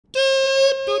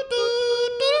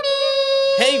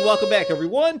welcome back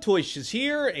everyone, Toyshiz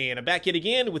here, and I'm back yet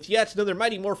again with yet another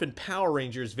Mighty Morphin Power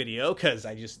Rangers video, because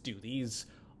I just do these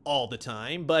all the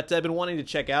time, but I've been wanting to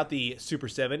check out the Super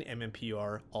 7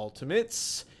 MMPR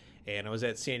Ultimates, and I was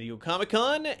at San Diego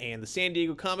Comic-Con, and the San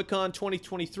Diego Comic-Con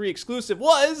 2023 exclusive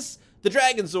was the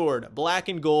Dragonzord Black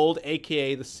and Gold,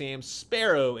 aka the Sam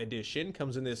Sparrow edition.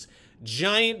 Comes in this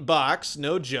giant box,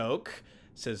 no joke.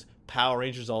 It says Power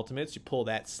Rangers Ultimates. You pull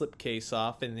that slipcase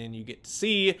off, and then you get to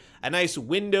see a nice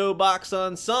window box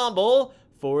ensemble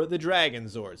for the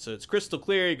Dragonzord. So it's crystal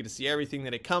clear. You get to see everything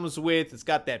that it comes with. It's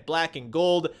got that black and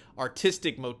gold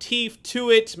artistic motif to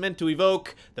it, meant to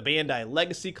evoke the Bandai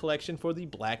Legacy collection for the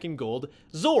black and gold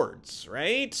Zords,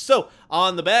 right? So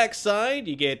on the back side,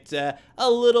 you get a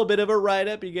little bit of a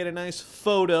write-up. You get a nice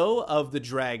photo of the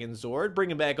Dragonzord,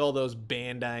 bringing back all those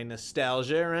Bandai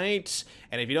nostalgia, right?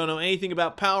 And if you don't know anything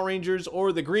about Power Rangers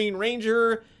or the Green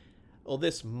Ranger, well,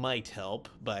 this might help,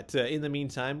 but in the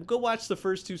meantime, go watch the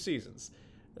first 2 seasons.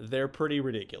 They're pretty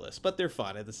ridiculous, but they're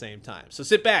fun at the same time. So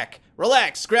sit back,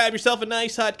 relax, grab yourself a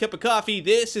nice hot cup of coffee.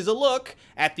 This is a look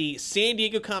at the San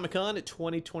Diego Comic-Con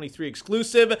 2023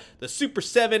 exclusive, the Super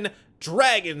 7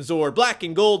 Dragonzord Black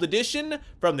and Gold edition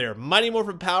from their Mighty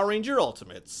Morphin Power Ranger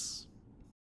Ultimates.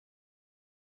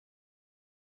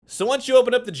 So once you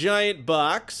open up the giant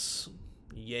box,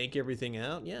 yank everything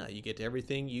out, yeah, you get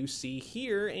everything you see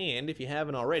here, and if you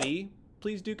haven't already,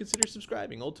 please do consider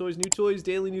subscribing. Old toys, new toys,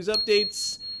 daily news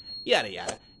updates, yada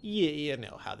yada. You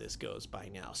know how this goes by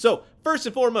now. So, first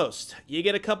and foremost, you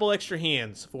get a couple extra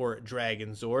hands for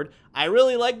Dragonzord. I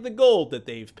really like the gold that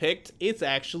they've picked. It's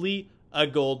actually a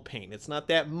gold paint. It's not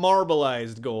that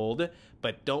marbleized gold,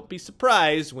 but don't be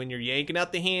surprised when you're yanking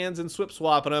out the hands and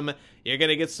swap-swapping them. You're going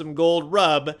to get some gold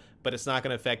rub, but it's not going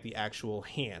to affect the actual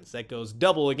hands. That goes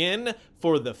double again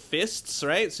for the fists,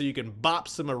 right? So you can bop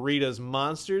some of Rita's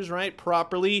monsters, right,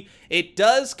 properly. It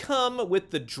does come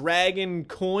with the Dragon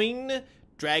coin,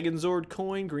 Dragonzord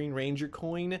coin, Green Ranger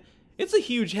coin. It's a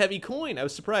huge, heavy coin. I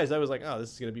was surprised. I was like, oh,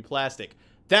 this is going to be plastic.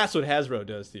 That's what Hasbro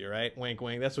does to you, right? Wink,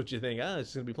 wink. That's what you think. Oh,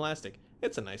 it's going to be plastic.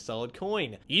 It's a nice, solid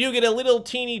coin. You get a little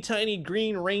teeny, tiny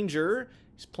Green Ranger.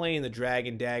 He's playing the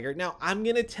Dragon Dagger. Now, I'm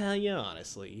going to tell you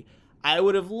honestly, I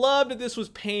would have loved if this was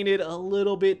painted a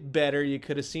little bit better. You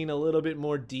could have seen a little bit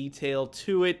more detail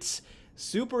to it.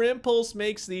 Super Impulse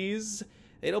makes these.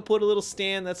 They don't put a little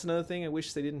stand. That's another thing. I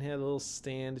wish they didn't have a little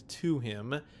stand to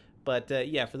him. But,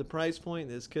 yeah, for the price point,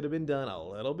 this could have been done a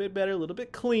little bit better, a little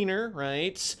bit cleaner,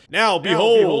 right? Now,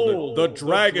 behold the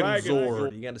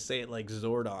Dragonzord. You got to say it like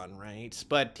Zordon, right?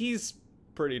 But he's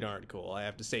pretty darn cool, I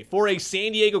have to say. For a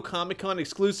San Diego Comic-Con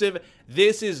exclusive,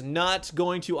 this is not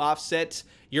going to offset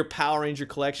your Power Ranger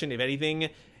collection. If anything,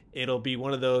 it'll be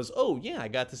one of those, oh yeah, I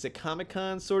got this at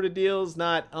Comic-Con sort of deals,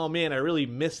 not, oh man, I really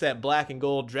missed that black and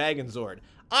gold Dragonzord.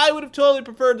 I would have totally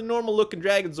preferred the normal looking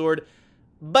Dragonzord,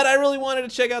 but I really wanted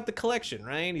to check out the collection,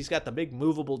 right? He's got the big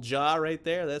movable jaw right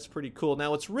there. That's pretty cool. Now,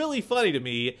 what's really funny to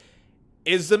me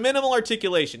is the minimal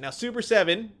articulation. Now, Super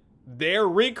 7, they're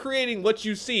recreating what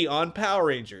you see on Power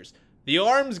Rangers. The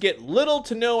arms get little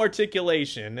to no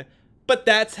articulation, but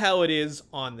that's how it is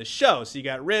on the show. So you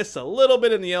got wrists, a little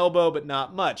bit in the elbow, but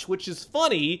not much, which is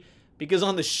funny because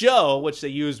on the show, which they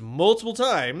use multiple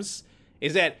times,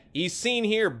 is that he's seen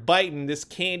here biting this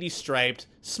candy-striped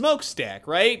smokestack,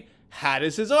 right? How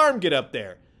does his arm get up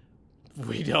there?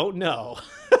 We don't know.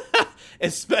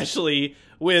 Especially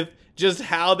with just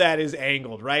how that is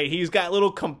angled, right? He's got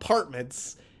little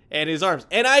compartments and his arms.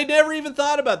 And I never even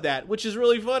thought about that, which is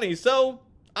really funny. So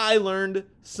I learned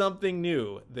something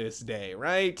new this day,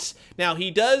 right? Now, he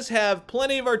does have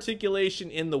plenty of articulation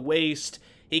in the waist.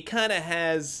 He kind of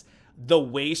has the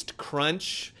waist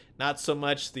crunch, not so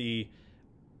much the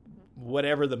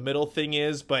whatever the middle thing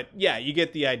is, but yeah, you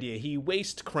get the idea. He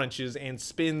waist crunches and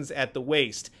spins at the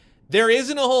waist. There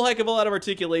isn't a whole heck of a lot of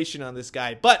articulation on this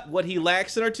guy, but what he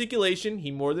lacks in articulation,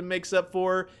 he more than makes up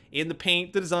for in the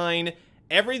paint, the design.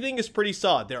 Everything is pretty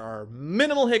solid. There are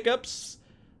minimal hiccups,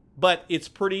 but it's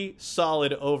pretty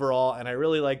solid overall, and I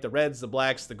really like the reds, the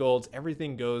blacks, the golds.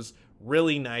 Everything goes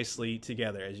really nicely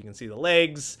together. As you can see, the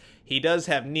legs, he does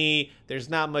have knee. There's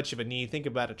not much of a knee. Think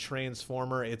about a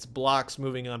transformer. It's blocks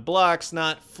moving on blocks,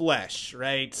 not flesh,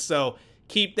 right? So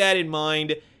keep that in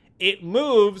mind. It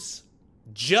moves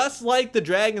just like the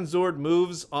Dragonzord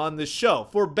moves on the show.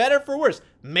 For better, for worse.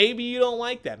 Maybe you don't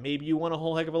like that. Maybe you want a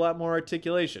whole heck of a lot more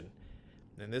articulation.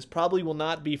 And this probably will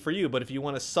not be for you, but if you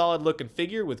want a solid looking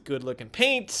figure with good looking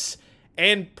paints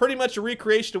and pretty much a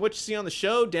recreation of what you see on the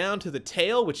show down to the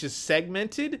tail, which is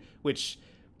segmented, which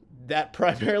that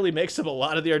primarily makes up a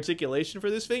lot of the articulation for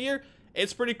this figure,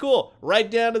 it's pretty cool. Right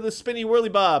down to the spinny whirly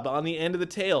bob on the end of the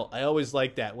tail. I always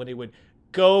like that when it would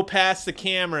go past the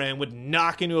camera and would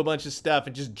knock into a bunch of stuff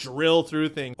and just drill through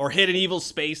things, or hit an evil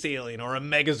space alien or a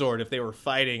Megazord if they were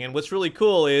fighting. And what's really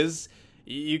cool is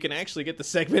you can actually get the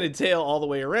segmented tail all the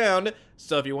way around,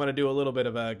 so if you want to do a little bit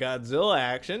of a Godzilla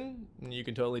action, you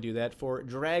can totally do that for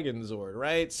Dragonzord,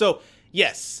 right? So,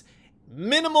 yes,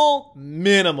 minimal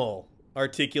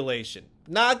articulation.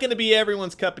 Not going to be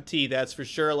everyone's cup of tea, that's for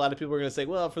sure. A lot of people are going to say,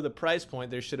 well, for the price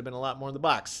point, there should have been a lot more in the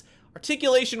box.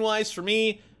 Articulation-wise, for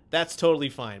me, that's totally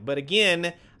fine. But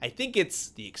again, I think it's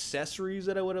the accessories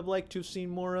that I would have liked to have seen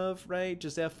more of, right?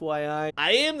 Just FYI.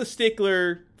 I am the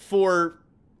stickler for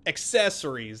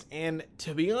accessories, and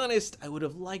to be honest, I would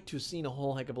have liked to have seen a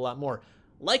whole heck of a lot more.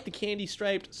 Like the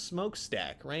candy-striped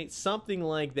smokestack, right? Something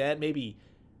like that, maybe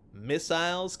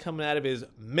missiles coming out of his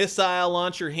missile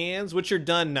launcher hands, which are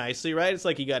done nicely, right? It's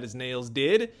like he got his nails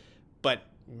did, but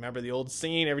remember the old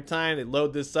scene, every time they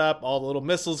load this up, all the little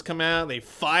missiles come out, they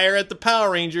fire at the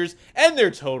Power Rangers, and they're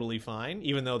totally fine,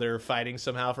 even though they're fighting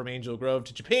somehow from Angel Grove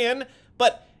to Japan,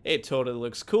 but it totally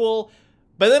looks cool.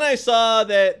 But then I saw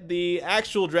that the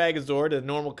actual Dragonzord, the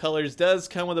normal colors, does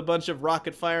come with a bunch of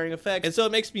rocket firing effects. And so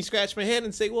it makes me scratch my head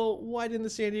and say, well, why didn't the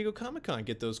San Diego Comic-Con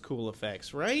get those cool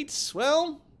effects, right?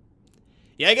 Well,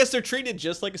 yeah, I guess they're treated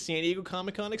just like a San Diego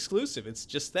Comic-Con exclusive. It's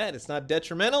just that. It's not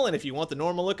detrimental, and if you want the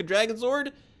normal look of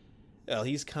Dragonzord, well,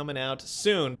 he's coming out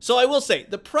soon. So I will say,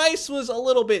 the price was a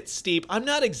little bit steep. I'm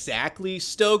not exactly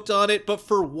stoked on it, but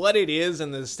for what it is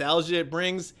and the nostalgia it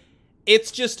brings,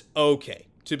 it's just okay,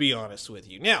 to be honest with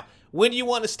you. Now, when you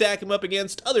want to stack him up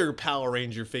against other Power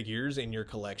Ranger figures in your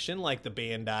collection, like the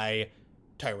Bandai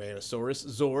Tyrannosaurus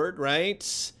Zord, right?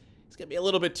 It's going to be a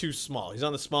little bit too small. He's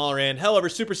on the smaller end. However,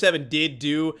 Super 7 did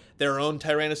do their own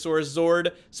Tyrannosaurus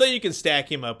Zord, so you can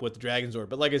stack him up with the Dragonzord.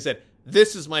 But like I said,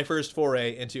 this is my first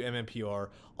foray into MMPR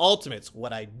Ultimates.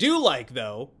 What I do like,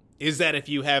 though, is that if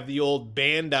you have the old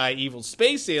Bandai Evil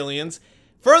Space Aliens,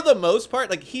 for the most part,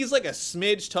 like, he's like a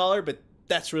smidge taller, but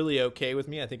that's really okay with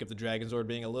me. I think of the Dragonzord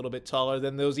being a little bit taller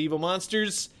than those evil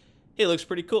monsters, it looks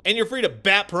pretty cool. And you're free to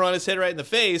bat Piranha's head right in the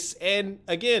face, and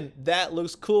again, that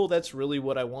looks cool. That's really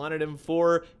what I wanted him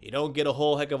for. You don't get a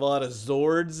whole heck of a lot of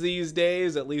Zords these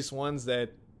days, at least ones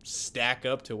that stack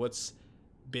up to what's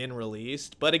been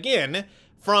released. But again,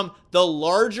 from the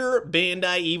larger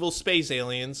Bandai Evil Space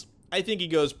Aliens, I think he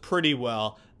goes pretty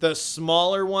well. The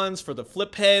smaller ones for the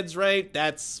flip heads, right?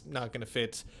 That's not going to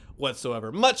fit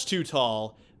whatsoever. Much too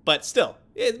tall, but still,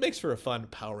 it makes for a fun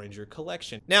Power Ranger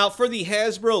collection. Now, for the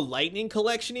Hasbro Lightning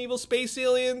Collection Evil Space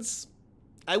Aliens,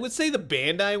 I would say the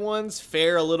Bandai ones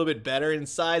fare a little bit better in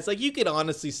size. Like, you could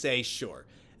honestly say, sure,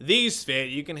 these fit.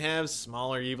 You can have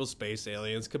smaller Evil Space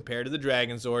Aliens compared to the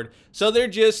Dragonzord, so they're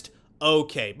just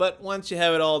okay. But once you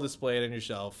have it all displayed on your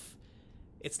shelf,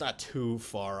 it's not too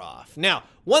far off. Now,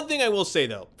 one thing I will say,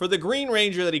 though, for the Green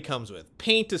Ranger that he comes with,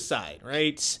 paint aside,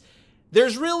 right?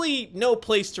 There's really no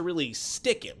place to really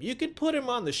stick him. You could put him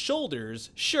on the shoulders,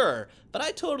 sure, but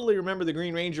I totally remember the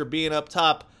Green Ranger being up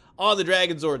top on the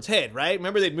Dragonzord's head, right?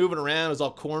 Remember they'd move it around, it was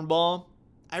all cornball?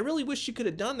 I really wish you could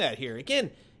have done that here.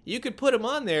 Again, you could put him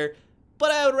on there,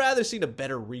 but I would rather see a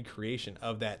better recreation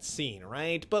of that scene,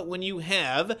 right? But when you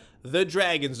have the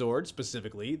Dragonzord,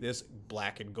 specifically this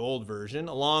black and gold version,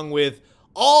 along with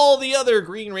all the other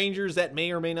Green Rangers that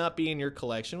may or may not be in your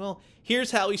collection, well,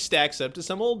 here's how he stacks up to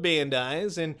some old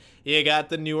Bandais, and you got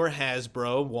the newer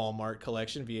Hasbro Walmart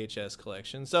collection, VHS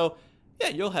collection. So, yeah,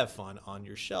 you'll have fun on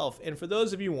your shelf. And for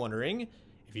those of you wondering,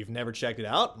 if you've never checked it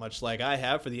out, much like I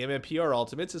have for the MMPR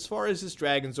Ultimates, as far as this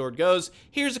Dragonzord goes,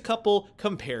 here's a couple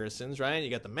comparisons, right? You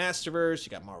got the Masterverse,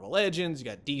 you got Marvel Legends, you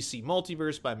got DC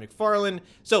Multiverse by McFarlane.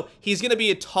 So he's going to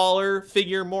be a taller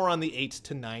figure, more on the 8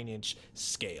 to 9 inch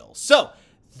scale. So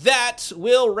that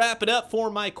will wrap it up for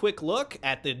my quick look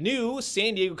at the new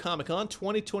San Diego Comic-Con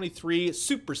 2023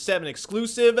 Super 7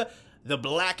 exclusive, the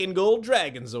Black and Gold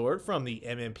Dragonzord from the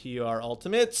MMPR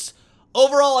Ultimates.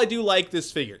 Overall, I do like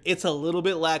this figure. It's a little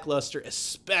bit lackluster,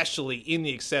 especially in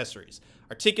the accessories.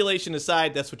 Articulation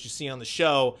aside, that's what you see on the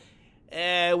show.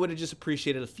 I would have just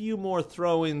appreciated a few more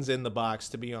throw-ins in the box,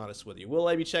 to be honest with you. Will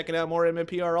I be checking out more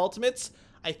MMPR Ultimates?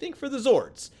 I think for the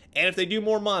Zords. And if they do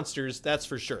more monsters, that's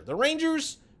for sure. The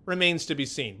Rangers remains to be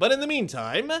seen. But in the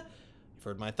meantime, you've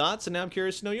heard my thoughts, and now I'm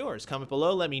curious to know yours. Comment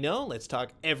below, let me know. Let's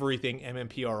talk everything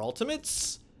MMPR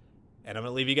Ultimates. And I'm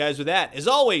going to leave you guys with that. As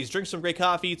always, drink some great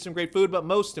coffee, eat some great food, but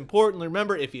most importantly,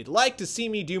 remember, if you'd like to see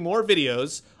me do more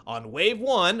videos on Wave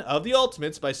 1 of the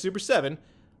Ultimates by Super 7,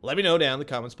 let me know down in the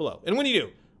comments below. And when you do,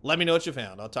 let me know what you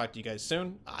found. I'll talk to you guys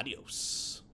soon.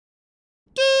 Adios.